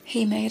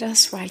He made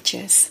us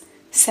righteous.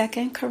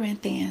 2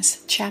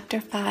 Corinthians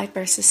chapter 5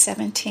 verses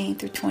 17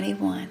 through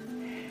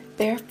 21.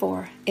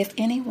 Therefore, if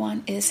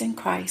anyone is in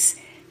Christ,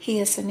 he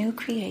is a new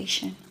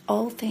creation.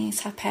 Old things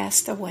have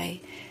passed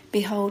away.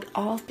 Behold,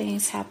 all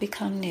things have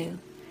become new.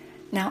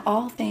 Now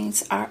all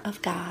things are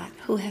of God,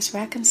 who has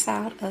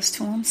reconciled us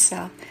to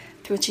himself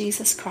through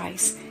Jesus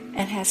Christ,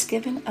 and has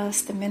given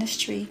us the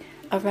ministry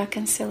of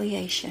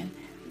reconciliation.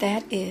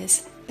 That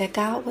is, that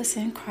God was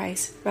in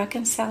Christ,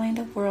 reconciling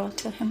the world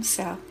to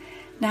himself,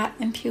 not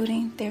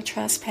imputing their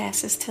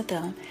trespasses to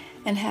them,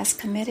 and has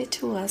committed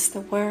to us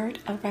the word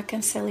of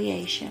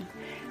reconciliation.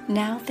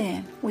 Now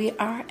then, we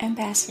are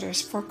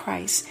ambassadors for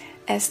Christ,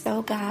 as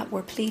though God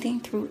were pleading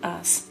through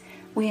us.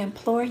 We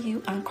implore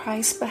you on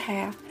Christ's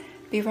behalf,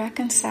 be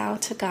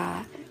reconciled to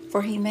God,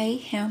 for he made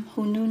him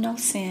who knew no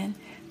sin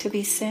to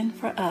be sin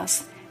for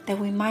us, that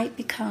we might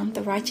become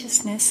the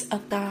righteousness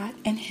of God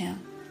in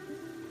him.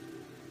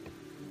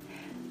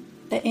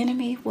 The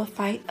enemy will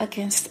fight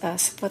against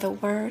us for the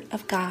word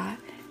of God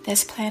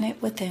that's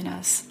planted within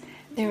us.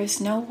 There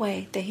is no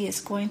way that he is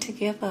going to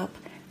give up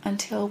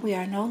until we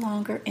are no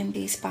longer in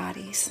these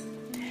bodies.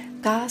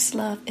 God's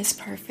love is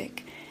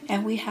perfect,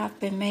 and we have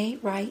been made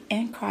right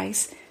in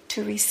Christ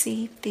to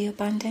receive the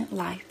abundant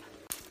life.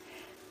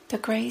 The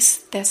grace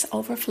that's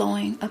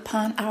overflowing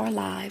upon our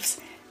lives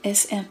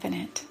is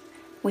infinite.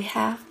 We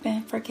have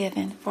been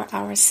forgiven for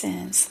our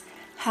sins.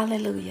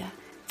 Hallelujah.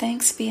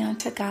 Thanks be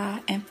unto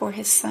God and for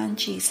his Son,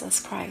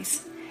 Jesus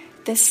Christ.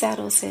 This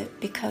settles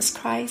it because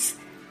Christ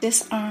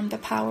disarmed the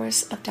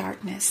powers of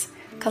darkness.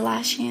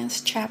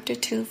 Colossians chapter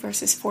 2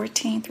 verses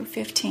 14 through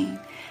 15.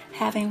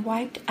 Having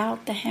wiped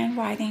out the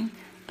handwriting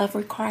of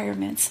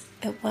requirements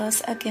that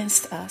was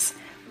against us,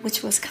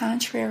 which was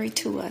contrary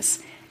to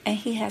us, and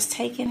he has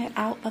taken it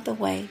out of the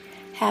way,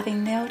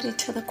 having nailed it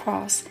to the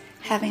cross,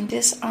 having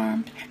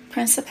disarmed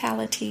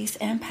principalities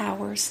and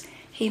powers,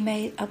 he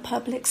made a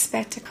public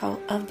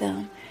spectacle of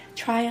them,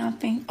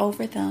 triumphing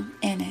over them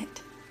in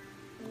it.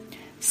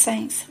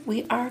 Saints,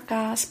 we are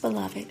God's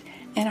beloved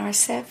and are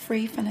set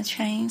free from the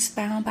chains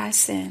bound by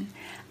sin.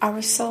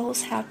 Our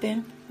souls have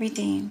been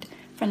redeemed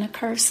from the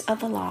curse of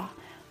the law.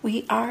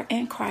 We are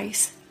in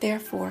Christ.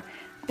 Therefore,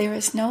 there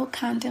is no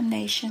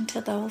condemnation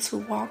to those who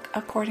walk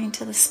according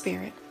to the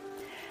Spirit.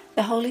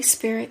 The Holy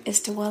Spirit is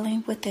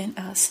dwelling within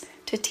us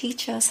to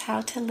teach us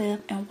how to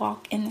live and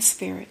walk in the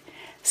Spirit,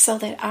 so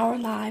that our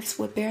lives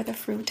will bear the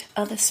fruit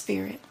of the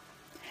Spirit.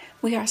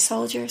 We are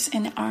soldiers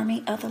in the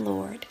army of the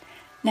Lord.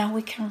 Now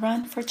we can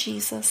run for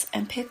Jesus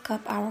and pick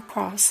up our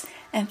cross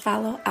and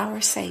follow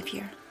our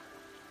Savior.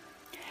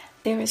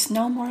 There is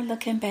no more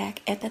looking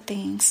back at the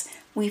things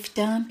we've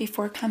done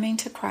before coming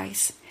to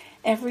Christ.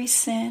 Every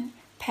sin,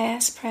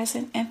 past,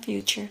 present, and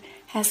future,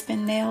 has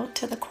been nailed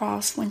to the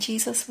cross when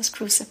Jesus was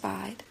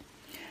crucified.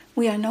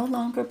 We are no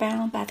longer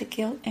bound by the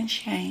guilt and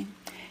shame,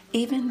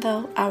 even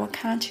though our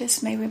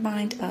conscience may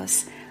remind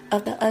us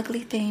of the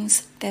ugly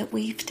things that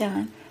we've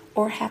done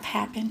or have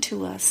happened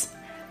to us.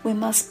 We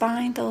must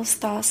bind those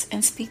thoughts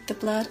and speak the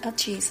blood of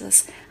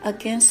Jesus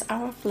against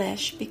our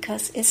flesh,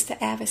 because it's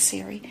the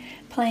adversary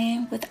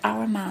playing with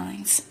our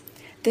minds.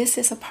 This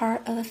is a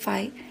part of the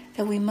fight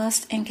that we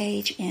must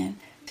engage in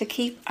to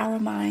keep our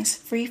minds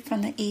free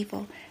from the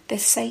evil that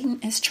Satan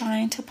is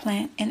trying to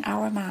plant in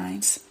our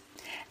minds.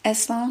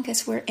 As long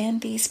as we're in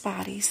these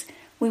bodies,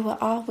 we will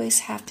always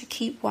have to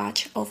keep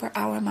watch over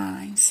our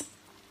minds.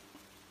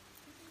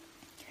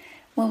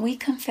 When we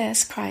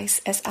confess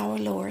Christ as our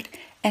Lord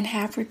and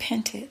have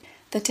repented,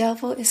 the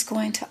devil is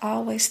going to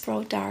always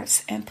throw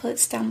darts and put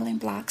stumbling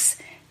blocks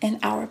in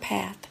our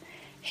path.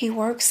 He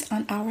works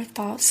on our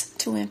thoughts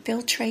to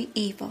infiltrate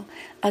evil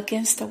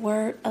against the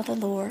word of the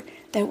Lord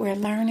that we're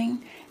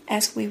learning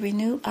as we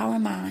renew our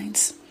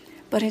minds.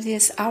 But it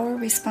is our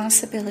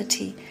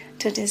responsibility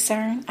to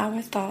discern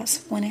our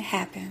thoughts when it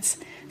happens,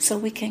 so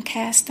we can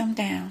cast them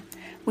down.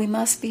 We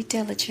must be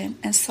diligent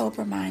and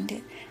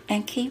sober-minded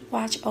and keep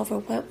watch over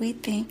what we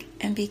think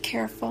and be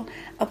careful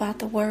about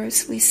the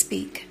words we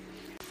speak.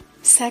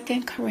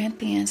 2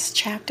 Corinthians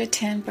chapter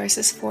 10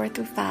 verses 4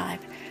 through 5.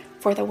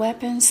 For the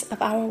weapons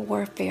of our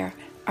warfare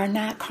are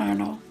not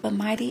carnal, but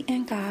mighty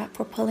in God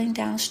for pulling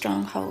down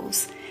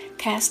strongholds,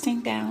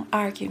 casting down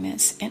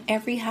arguments and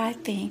every high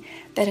thing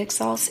that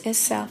exalts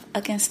itself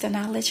against the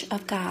knowledge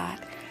of God,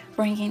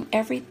 bringing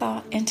every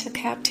thought into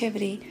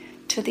captivity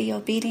to the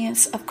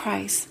obedience of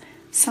Christ.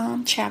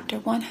 Psalm chapter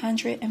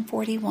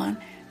 141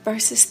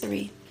 verses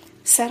 3.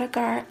 Set a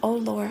guard, O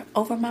Lord,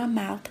 over my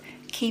mouth.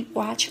 Keep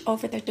watch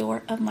over the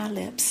door of my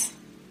lips.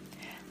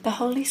 The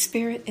Holy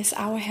Spirit is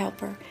our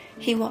helper.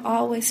 He will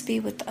always be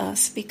with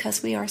us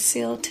because we are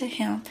sealed to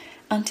him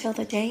until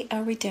the day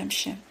of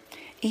redemption.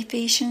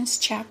 Ephesians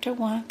chapter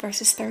 1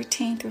 verses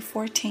 13 through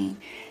 14.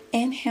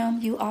 In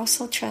him you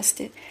also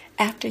trusted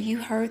after you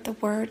heard the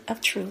word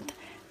of truth,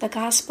 the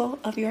gospel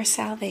of your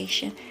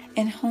salvation,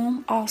 in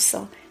whom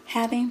also,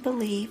 having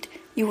believed,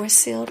 you were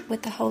sealed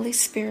with the Holy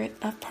Spirit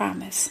of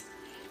promise,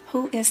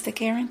 who is the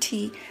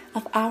guarantee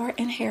of our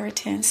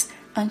inheritance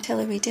until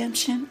the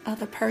redemption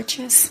of the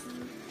purchase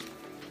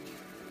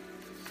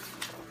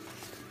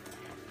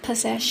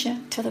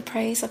possession to the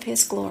praise of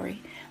His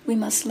glory. We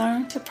must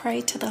learn to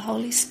pray to the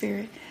Holy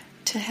Spirit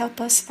to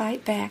help us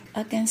fight back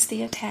against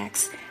the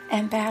attacks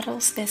and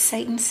battles that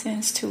Satan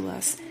sends to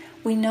us.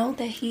 We know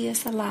that he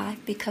is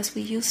alive because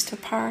we used to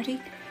party,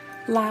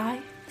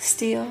 lie,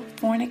 steal,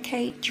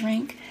 fornicate,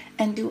 drink,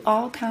 and do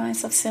all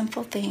kinds of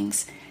sinful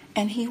things,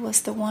 and he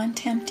was the one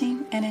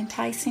tempting and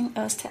enticing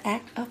us to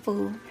act a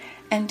fool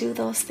and do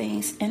those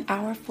things in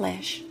our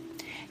flesh.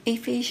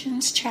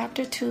 Ephesians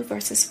chapter 2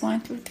 verses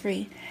 1 through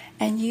 3,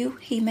 and you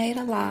he made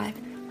alive,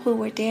 who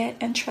were dead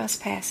in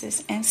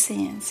trespasses and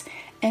sins,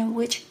 in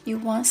which you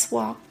once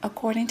walked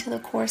according to the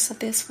course of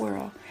this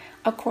world,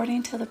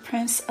 according to the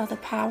prince of the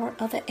power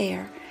of the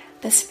air,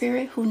 the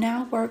spirit who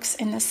now works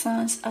in the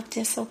sons of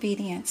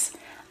disobedience,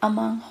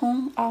 among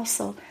whom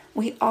also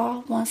we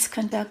all once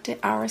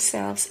conducted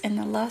ourselves in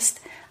the lust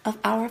of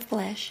our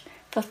flesh,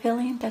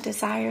 fulfilling the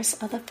desires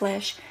of the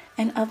flesh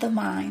and of the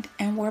mind,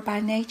 and were by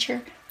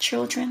nature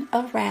children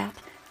of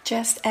wrath,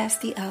 just as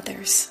the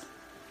others.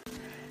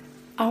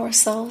 Our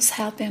souls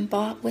have been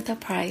bought with a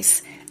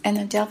price, and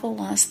the devil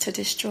wants to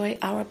destroy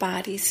our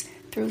bodies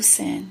through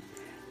sin.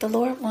 The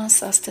Lord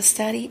wants us to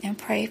study and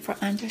pray for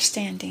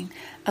understanding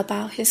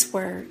about His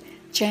Word.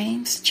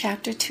 James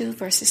chapter 2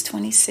 verses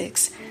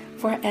 26,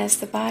 for as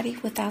the body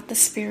without the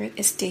spirit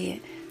is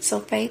dead, so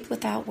faith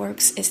without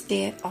works is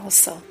dead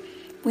also.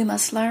 We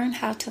must learn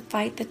how to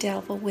fight the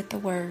devil with the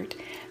Word,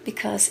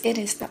 because it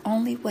is the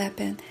only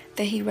weapon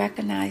that he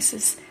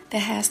recognizes that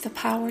has the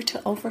power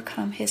to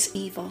overcome his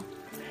evil.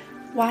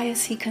 Why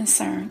is he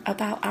concerned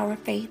about our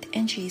faith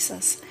in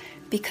Jesus?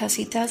 Because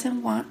he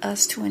doesn't want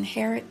us to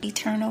inherit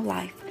eternal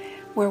life,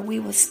 where we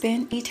will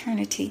spend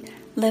eternity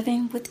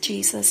living with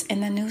Jesus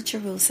in the New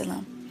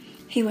Jerusalem.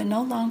 He will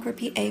no longer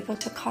be able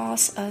to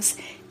cause us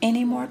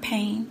any more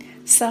pain,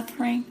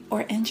 suffering,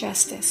 or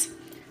injustice.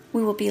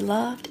 We will be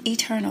loved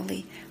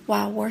eternally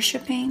while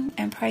worshiping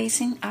and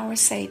praising our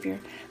Savior,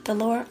 the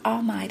Lord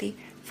Almighty,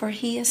 for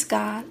He is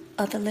God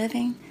of the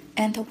living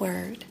and the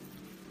Word.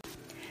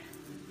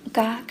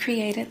 God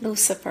created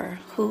Lucifer,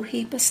 who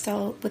He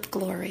bestowed with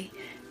glory,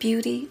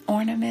 beauty,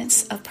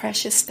 ornaments of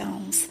precious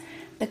stones,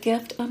 the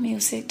gift of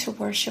music to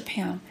worship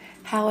Him.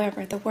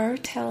 However, the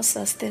Word tells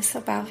us this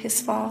about His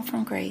fall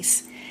from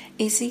grace.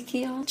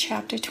 Ezekiel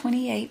chapter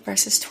 28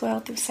 verses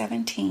 12 through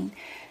 17.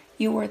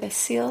 You were the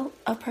seal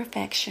of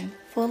perfection,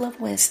 full of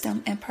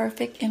wisdom and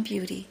perfect in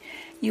beauty.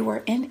 You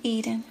were in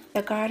Eden,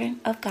 the garden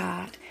of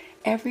God.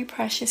 Every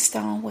precious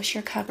stone was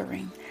your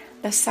covering.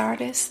 The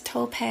sardius,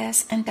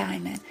 topaz, and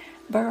diamond,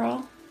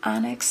 beryl,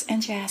 onyx,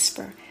 and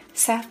jasper,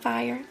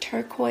 sapphire,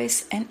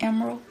 turquoise, and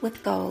emerald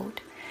with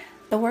gold.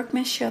 The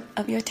workmanship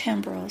of your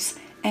timbrels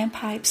and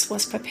pipes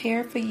was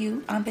prepared for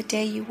you on the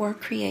day you were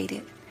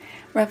created.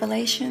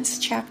 Revelations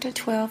chapter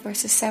 12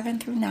 verses 7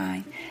 through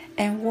 9.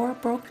 And war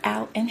broke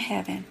out in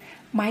heaven.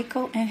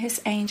 Michael and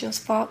his angels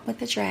fought with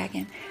the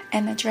dragon,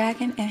 and the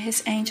dragon and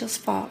his angels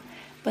fought,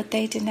 but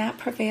they did not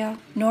prevail,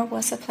 nor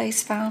was a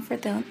place found for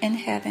them in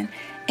heaven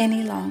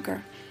any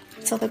longer.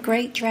 So the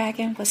great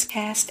dragon was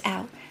cast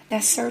out,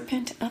 that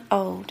serpent of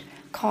old,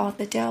 called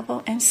the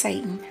devil and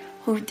Satan,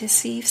 who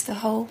deceives the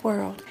whole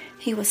world.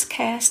 He was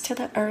cast to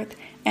the earth,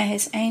 and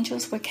his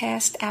angels were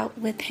cast out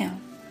with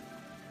him.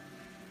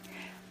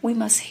 We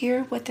must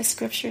hear what the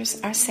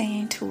scriptures are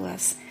saying to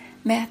us.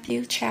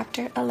 Matthew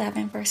chapter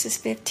 11 verses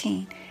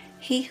 15.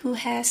 He who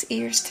has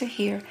ears to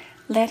hear,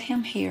 let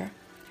him hear.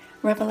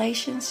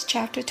 Revelations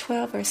chapter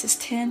 12 verses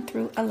 10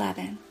 through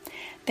 11.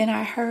 Then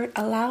I heard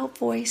a loud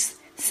voice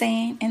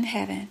saying in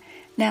heaven,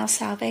 now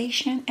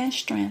salvation and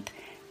strength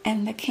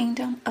and the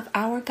kingdom of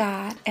our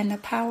God and the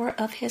power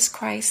of His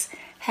Christ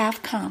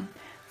have come.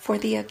 For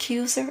the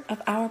accuser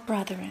of our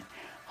brethren,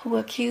 who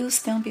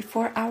accused them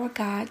before our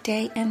God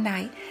day and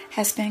night,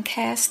 has been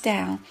cast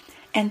down,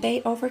 and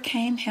they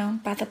overcame him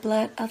by the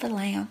blood of the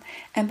Lamb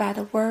and by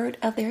the word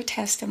of their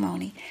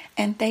testimony,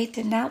 and they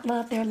did not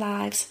love their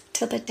lives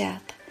to the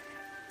death.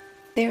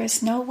 There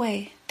is no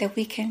way that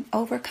we can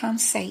overcome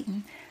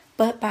Satan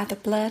but by the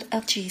blood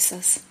of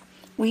Jesus.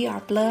 We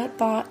are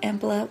blood-bought and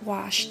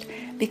blood-washed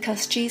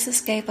because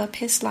Jesus gave up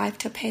His life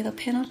to pay the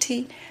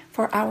penalty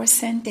for our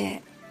sin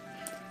debt.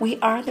 We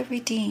are the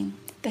redeemed,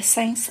 the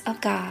saints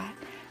of God.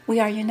 We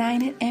are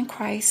united in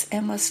Christ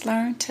and must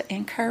learn to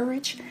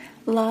encourage,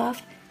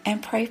 love,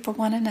 and pray for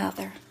one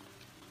another.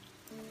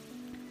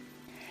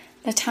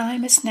 The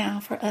time is now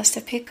for us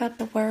to pick up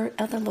the word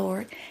of the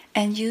Lord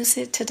and use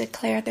it to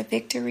declare the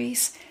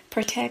victories,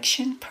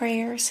 protection,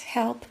 prayers,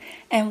 help,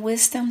 and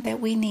wisdom that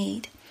we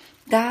need.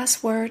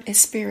 God's word is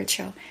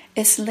spiritual,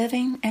 it's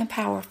living and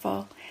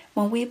powerful.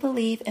 When we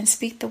believe and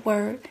speak the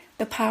word,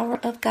 the power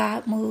of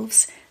God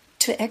moves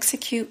to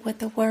execute what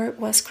the word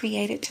was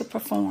created to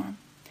perform.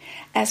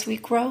 As we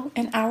grow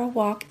in our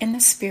walk in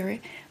the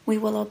Spirit, we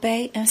will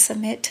obey and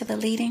submit to the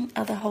leading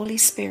of the Holy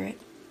Spirit.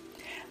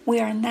 We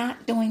are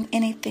not doing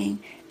anything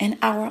in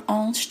our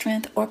own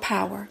strength or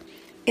power.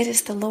 It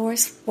is the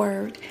Lord's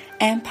word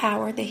and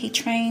power that He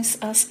trains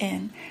us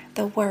in,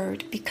 the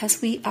word,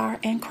 because we are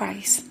in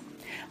Christ.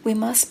 We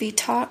must be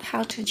taught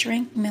how to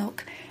drink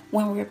milk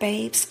when we're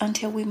babes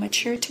until we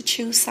mature to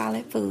choose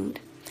solid food.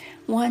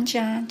 1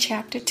 John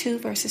chapter 2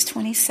 verses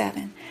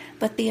 27.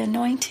 But the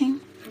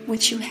anointing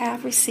which you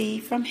have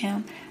received from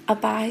him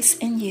abides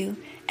in you,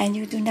 and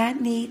you do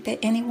not need that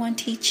anyone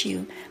teach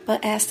you,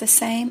 but as the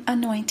same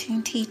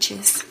anointing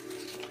teaches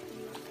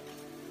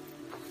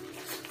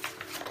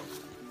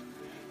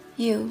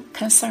you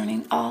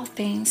concerning all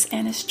things,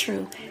 and is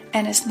true,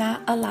 and is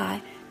not a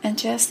lie, and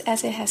just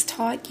as it has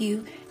taught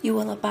you, you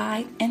will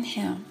abide in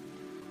him.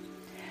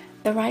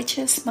 The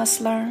righteous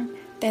must learn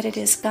that it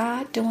is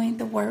God doing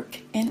the work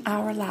in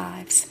our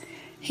lives.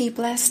 He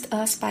blessed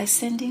us by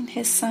sending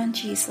his Son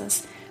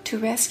Jesus to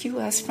rescue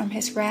us from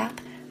his wrath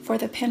for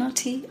the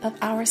penalty of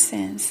our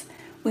sins.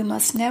 We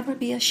must never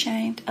be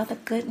ashamed of the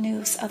good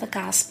news of the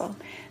gospel,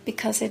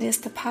 because it is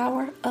the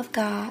power of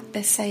God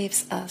that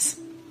saves us.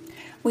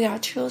 We are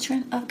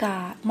children of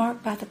God,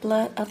 marked by the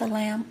blood of the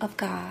Lamb of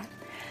God.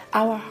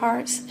 Our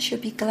hearts should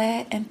be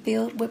glad and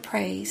filled with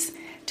praise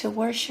to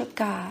worship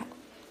God.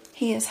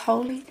 He is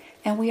holy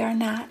and we are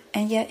not,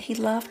 and yet he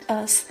loved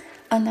us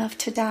enough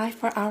to die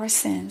for our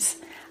sins.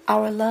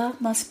 Our love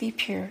must be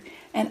pure,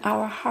 and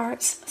our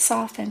hearts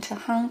softened to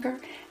hunger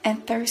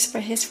and thirst for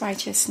his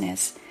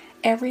righteousness.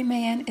 Every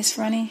man is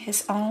running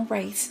his own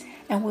race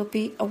and will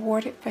be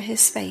awarded for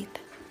his faith.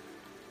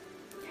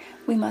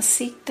 We must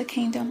seek the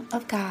kingdom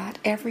of God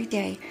every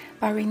day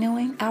by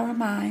renewing our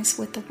minds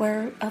with the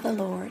word of the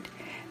Lord.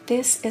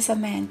 This is a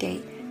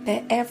mandate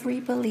that every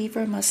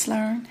believer must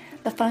learn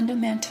the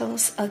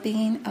fundamentals of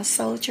being a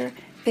soldier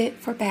fit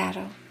for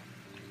battle.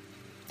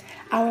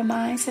 Our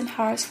minds and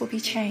hearts will be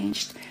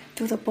changed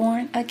through the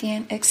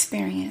born-again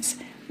experience,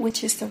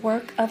 which is the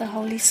work of the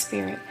Holy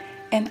Spirit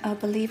in a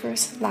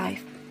believer's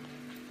life.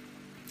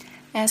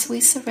 As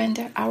we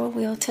surrender our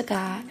will to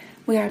God,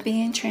 we are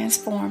being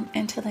transformed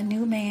into the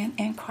new man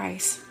in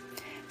Christ.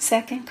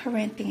 2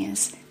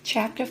 Corinthians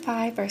chapter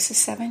 5 verses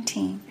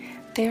 17.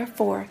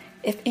 Therefore,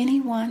 if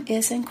anyone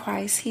is in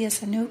Christ, he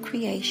is a new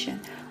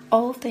creation.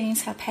 Old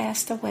things have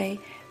passed away.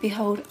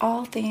 Behold,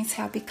 all things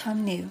have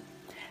become new.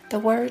 The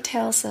word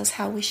tells us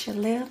how we should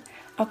live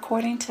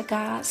according to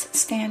God's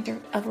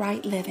standard of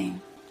right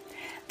living.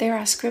 There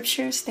are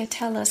scriptures that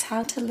tell us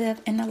how to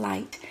live in the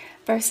light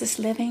versus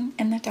living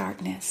in the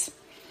darkness.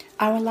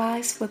 Our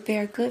lives will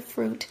bear good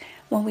fruit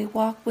when we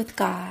walk with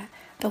God.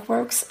 The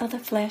works of the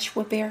flesh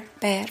will bear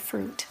bad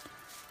fruit.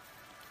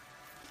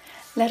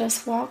 Let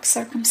us walk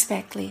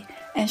circumspectly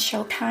and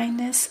show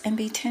kindness and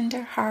be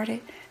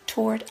tender-hearted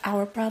toward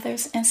our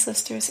brothers and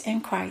sisters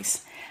in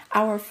Christ.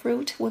 Our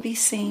fruit will be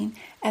seen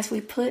as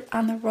we put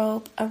on the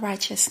robe of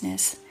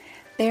righteousness.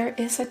 There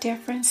is a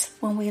difference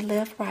when we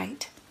live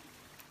right,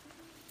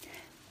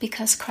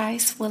 because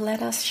Christ will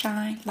let us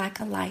shine like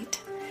a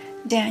light.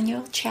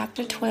 Daniel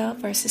chapter 12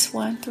 verses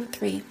 1 through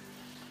 3.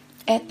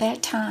 At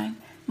that time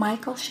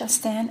Michael shall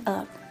stand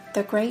up,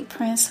 the great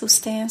prince who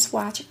stands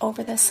watch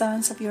over the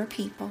sons of your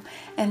people,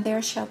 and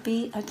there shall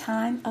be a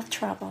time of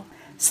trouble,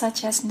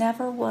 such as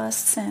never was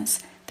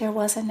since there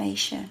was a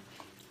nation,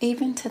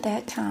 even to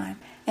that time.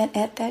 And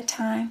at that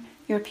time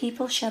your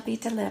people shall be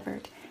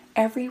delivered,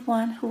 every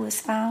one who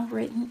is found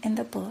written in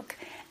the book,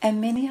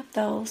 and many of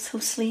those who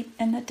sleep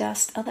in the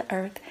dust of the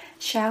earth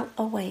shall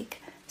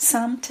awake,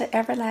 some to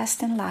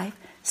everlasting life,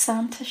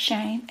 some to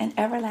shame and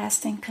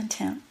everlasting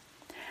contempt.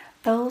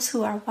 Those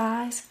who are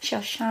wise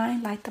shall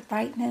shine like the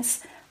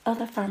brightness of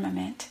the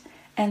firmament,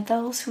 and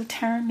those who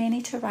turn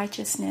many to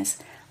righteousness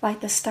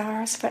like the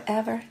stars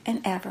forever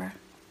and ever.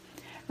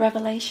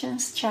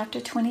 Revelations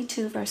chapter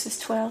 22 verses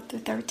 12 through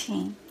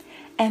 13.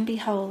 And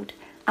behold,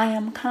 I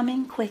am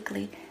coming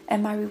quickly,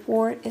 and my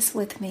reward is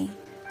with me,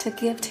 to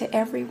give to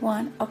every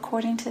one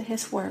according to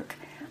his work.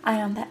 I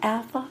am the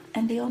Alpha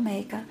and the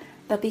Omega,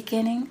 the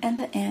beginning and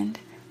the end,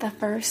 the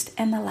first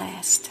and the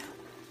last.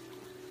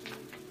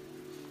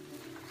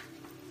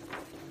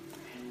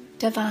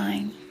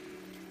 Divine,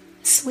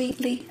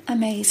 sweetly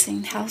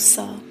amazing, how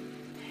so?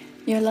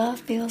 Your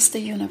love fills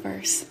the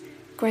universe,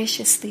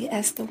 graciously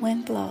as the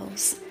wind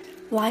blows.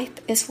 Life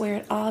is where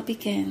it all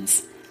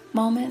begins,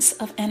 moments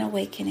of an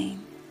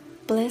awakening,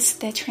 bliss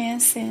that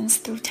transcends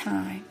through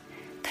time,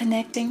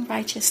 connecting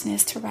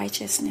righteousness to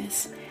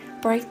righteousness,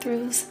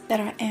 breakthroughs that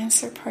are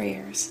answered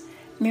prayers,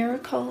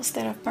 miracles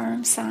that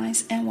affirm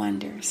signs and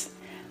wonders,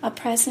 a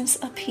presence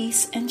of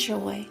peace and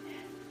joy.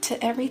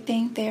 To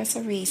everything there's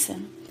a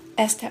reason.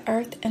 As the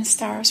earth and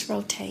stars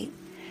rotate,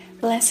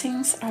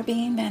 blessings are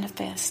being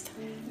manifest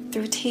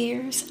through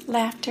tears,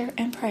 laughter,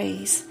 and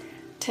praise.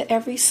 To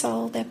every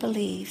soul that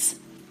believes,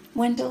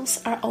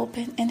 windows are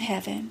open in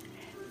heaven.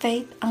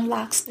 Faith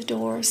unlocks the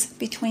doors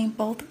between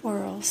both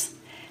worlds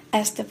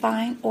as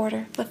divine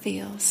order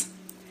fulfills.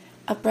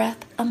 A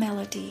breath of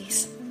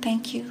melodies.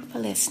 Thank you for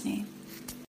listening.